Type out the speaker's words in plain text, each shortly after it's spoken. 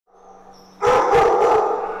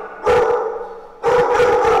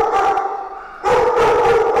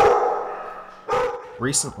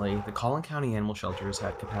Recently, the Collin County Animal Shelter has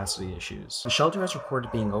had capacity issues. The shelter has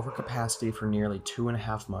reported being over capacity for nearly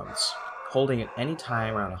 2.5 months, holding at any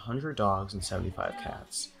time around 100 dogs and 75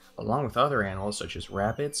 cats, along with other animals such as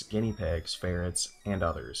rabbits, guinea pigs, ferrets, and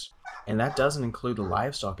others. And that doesn't include the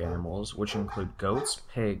livestock animals, which include goats,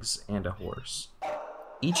 pigs, and a horse.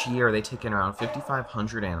 Each year, they take in around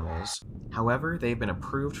 5,500 animals. However, they've been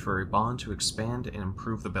approved for a bond to expand and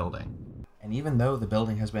improve the building. And even though the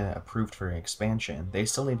building has been approved for expansion, they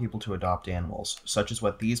still need people to adopt animals, such as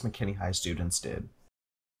what these McKinney High students did.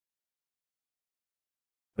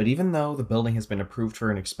 But even though the building has been approved for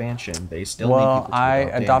an expansion, they still need people to adopt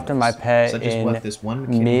animals. I adopted my pet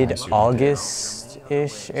in mid-August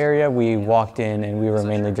ish area. We walked in and we were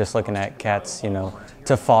mainly just looking at cats,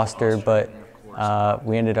 to foster, but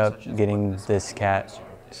we ended up getting this cat,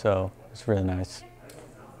 so it's really nice.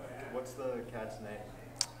 What's the cat's name?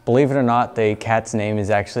 Believe it or not, the cat's name is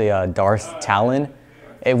actually Darth Talon.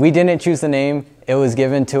 We didn't choose the name. It was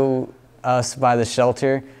given to us by the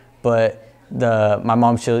shelter, but my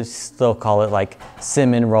mom should still call it like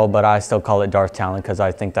Cinnamon Roll, but I still call it Darth Talon because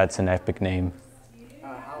I think that's an epic name.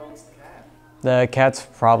 How old's the cat? The cat's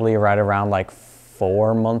probably right around like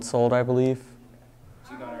 4 months old, I believe.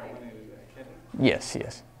 So you got her when it was a kitten? Yes,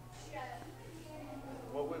 yes.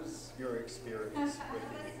 What was your experience with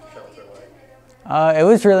the shelter like? It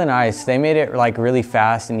was really nice. They made it like really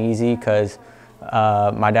fast and easy because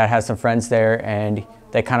my dad has some friends there and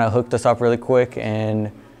they kind of hooked us up really quick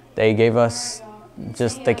and they gave us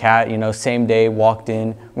just the cat, same day, walked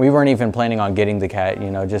in. We weren't even planning on getting the cat,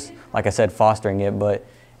 just like I said, fostering it, but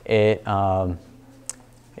it was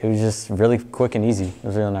just really quick and easy. It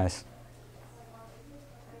was really nice.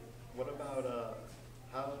 What about,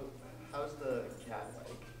 how's the cat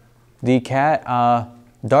like? The cat,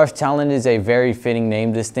 Darth Talon is a very fitting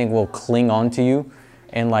name. This thing will cling onto you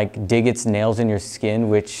and like dig its nails in your skin,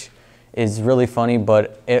 which is really funny,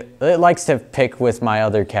 but it likes to pick with my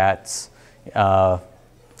other cats. It's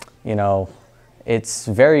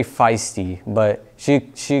very feisty, but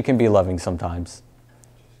she can be loving sometimes.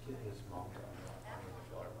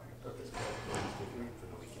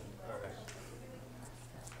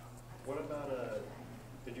 What about,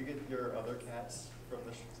 did you get your other cats from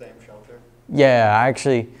the same shelter? Yeah, I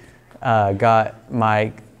actually got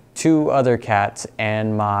my 2 other cats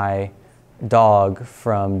and my dog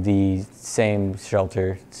from the same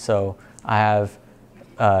shelter. So I have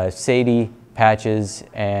Sadie, Patches,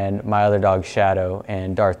 and my other dog Shadow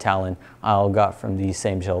and Darth Talon I all got from the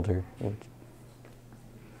same shelter. No.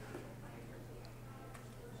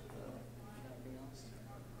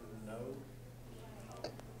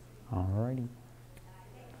 Alrighty.